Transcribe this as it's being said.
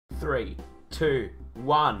3, 2,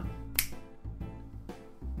 1.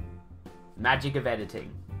 Magic of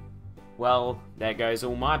editing. Well, there goes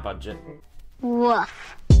all my budget.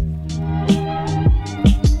 Woof.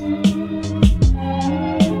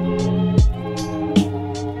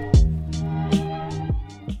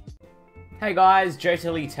 Hey guys,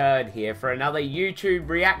 TotallyJerd here for another YouTube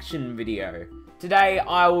reaction video. Today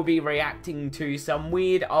I will be reacting to some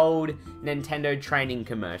weird old Nintendo training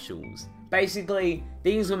commercials. Basically,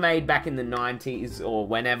 these were made back in the 90s or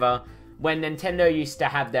whenever, when Nintendo used to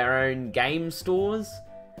have their own game stores,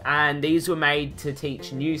 and these were made to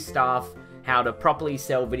teach new staff how to properly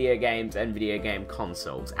sell video games and video game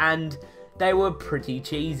consoles, and they were pretty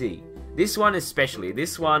cheesy. This one especially,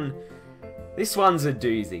 this one's a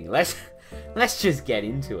doozy. Let's just get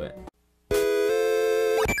into it.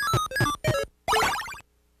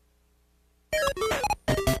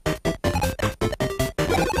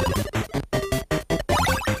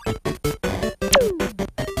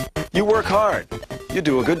 You work hard. You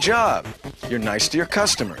do a good job. You're nice to your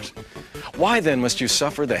customers. Why then must you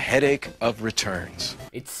suffer the headache of returns?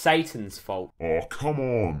 It's Satan's fault. Oh, come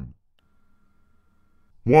on.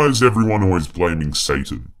 Why is everyone always blaming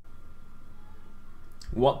Satan?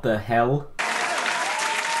 What the hell?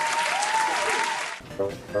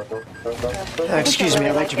 Excuse me,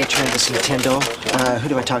 I'd like to return this Nintendo. Who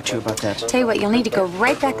do I talk to about that? Tell you what, you'll need to go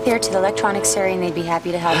right back there to the electronics area and they'd be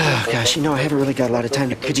happy to help you. Oh, gosh, you know, I haven't really got a lot of time.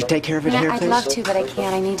 Could you take care of it here, I'd please? love to, but I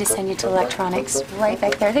can't. I need to send you to electronics right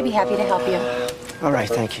back there. They'd be happy to help you. All right,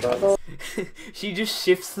 thank you. She just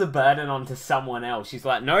shifts the burden onto someone else. She's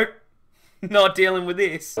like, nope, not dealing with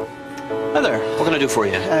this. Hi there, what can I do for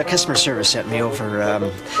you? Customer service sent me over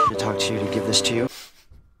to talk to you to give this to you.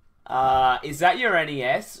 Is that your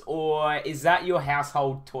NES, or is that your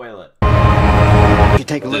household toilet? You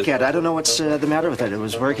take a look at it. I don't know what's the matter with it. It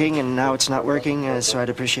was working, and now it's not working, so I'd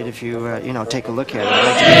appreciate if you, you know, take a look at it. I'd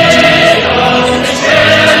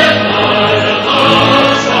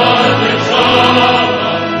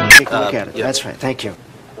like to take a look at it. Yeah. That's right, thank you.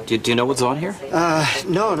 Do you know what's on here?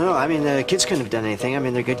 No. I mean, the kids couldn't have done anything. I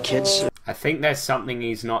mean, they're good kids. I think there's something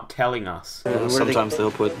he's not telling us. Sometimes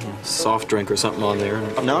they'll put soft drink or something on there.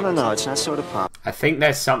 No, it's not soda pop. I think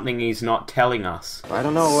there's something he's not telling us. I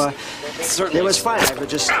don't know, Certainly. it was fine. I would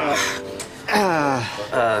just,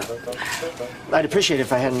 I'd appreciate it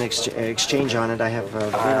if I had an exchange on it. I have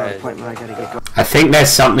an appointment I gotta get going. I think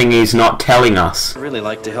there's something he's not telling us. I'd really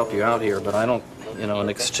like to help you out here, but I don't, you know, an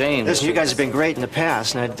exchange. Listen, you guys have been great in the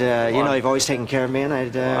past, and I'd, you know, you've always taken care of me, and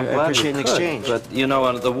I'd appreciate an exchange. But, you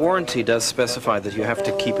know, the warranty does specify that you have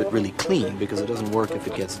to keep it really clean because it doesn't work if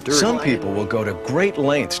it gets dirty. Some people will go to great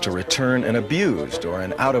lengths to return an abused or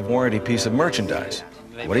an out-of-warranty piece of merchandise.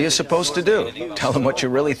 What are you supposed to do? Tell them what you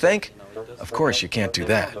really think? Of course you can't do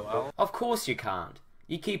that. Of course you can't.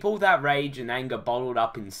 You keep all that rage and anger bottled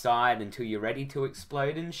up inside until you're ready to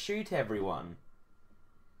explode and shoot everyone.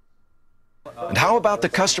 And how about the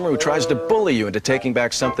customer who tries to bully you into taking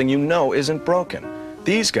back something you know isn't broken?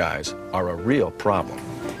 These guys are a real problem.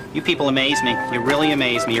 You people amaze me. You really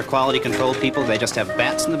amaze me. Your quality control people, they just have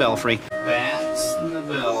bats in the belfry. Bats in the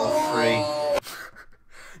belfry.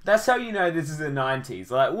 That's how you know this is the 90s.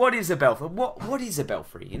 Like, what is a belfry? What is a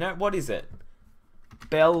belfry? You know, what is it?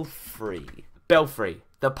 Belfry. Belfry.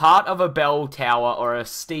 The part of a bell tower or a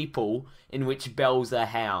steeple in which bells are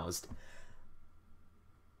housed.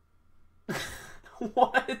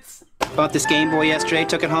 What? Bought this Game Boy yesterday,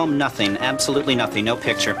 took it home, nothing. Absolutely nothing, no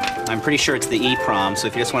picture. I'm pretty sure it's the EEPROM, so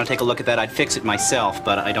if you just want to take a look at that, I'd fix it myself,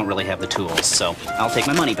 but I don't really have the tools, so I'll take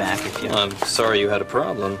my money back if you... I'm sorry you had a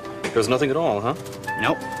problem. There's nothing at all, huh?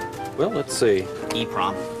 Nope. Well, let's see.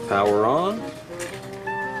 EEPROM. Power on.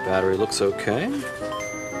 Battery looks okay.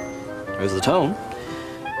 There's the tone.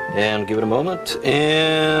 And give it a moment,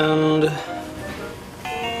 and...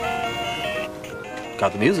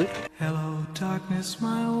 got the music. Hello, darkness,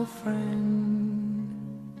 my old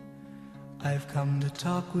friend. I've come to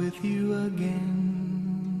talk with you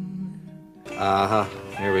again.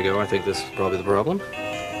 Here we go. I think this is probably the problem.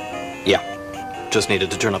 Yeah. Just needed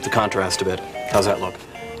to turn up the contrast a bit. How's that look?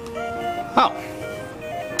 Oh.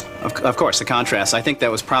 Of course, the contrast. I think that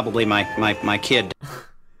was probably my kid.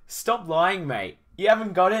 Stop lying, mate. You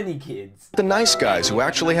haven't got any kids. The nice guys who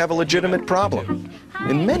actually have a legitimate problem.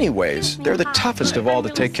 In many ways, they're the toughest of all to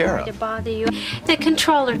take care of. To bother you. The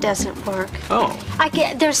controller doesn't work. Oh.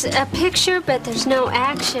 There's a picture, but there's no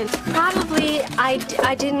action. Probably I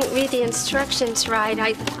didn't read the instructions right.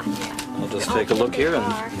 We'll just take a look here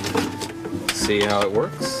and see how it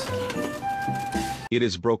works. It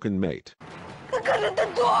is broken, mate.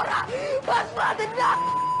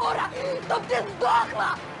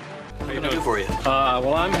 What can I do for you?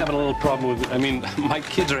 Well, I'm having a little problem with. I mean, my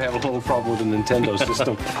kids are having a little problem with the Nintendo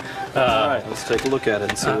system. All right, let's take a look at it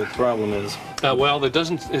and see what the problem is. Well, there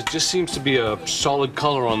doesn't. It just seems to be a solid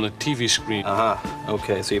color on the TV screen.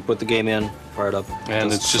 Okay, so you put the game in, fire it up,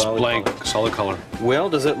 and it's just blank, solid color. Well,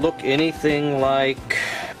 does it look anything like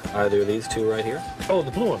either of these two right here? Oh,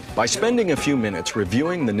 the blue one. By spending a few minutes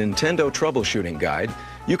reviewing the Nintendo troubleshooting guide,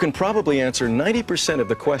 you can probably answer 90% of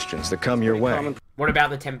the questions that come your way. What about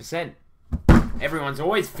the 10%? Everyone's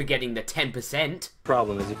always forgetting the 10%.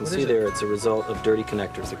 Problem, as you can see there, it's a result of dirty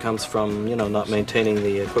connectors. It comes from, you know, not maintaining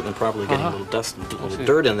the equipment properly, getting a little dust and a little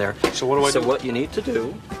dirt in there. So what do I do? So what you need to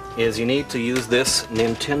do is you need to use this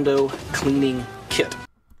Nintendo cleaning kit.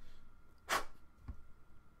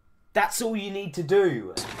 That's all you need to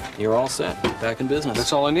do. You're all set. Back in business.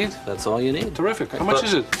 That's all I need? That's all you need. Terrific. How much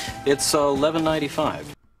is it? It's $11.95.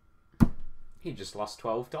 He just lost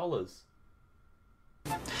 $12.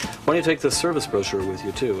 Why don't you take this service brochure with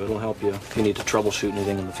you, too? It'll help you if you need to troubleshoot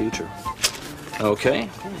anything in the future. Okay.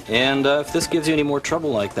 And if this gives you any more trouble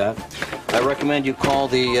like that, I recommend you call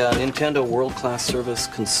the Nintendo World Class Service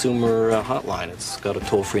Consumer Hotline. It's got a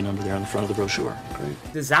toll-free number there on the front of the brochure. Great.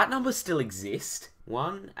 Does that number still exist?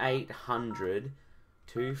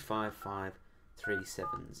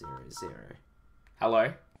 1-800-255-3700.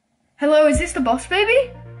 Hello? Hello, is this the boss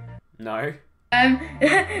baby? No.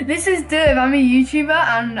 This is Div. I'm a YouTuber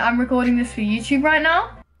and I'm recording this for YouTube right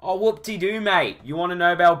now. Oh, whoop-de-doo, mate. You want a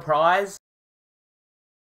Nobel Prize?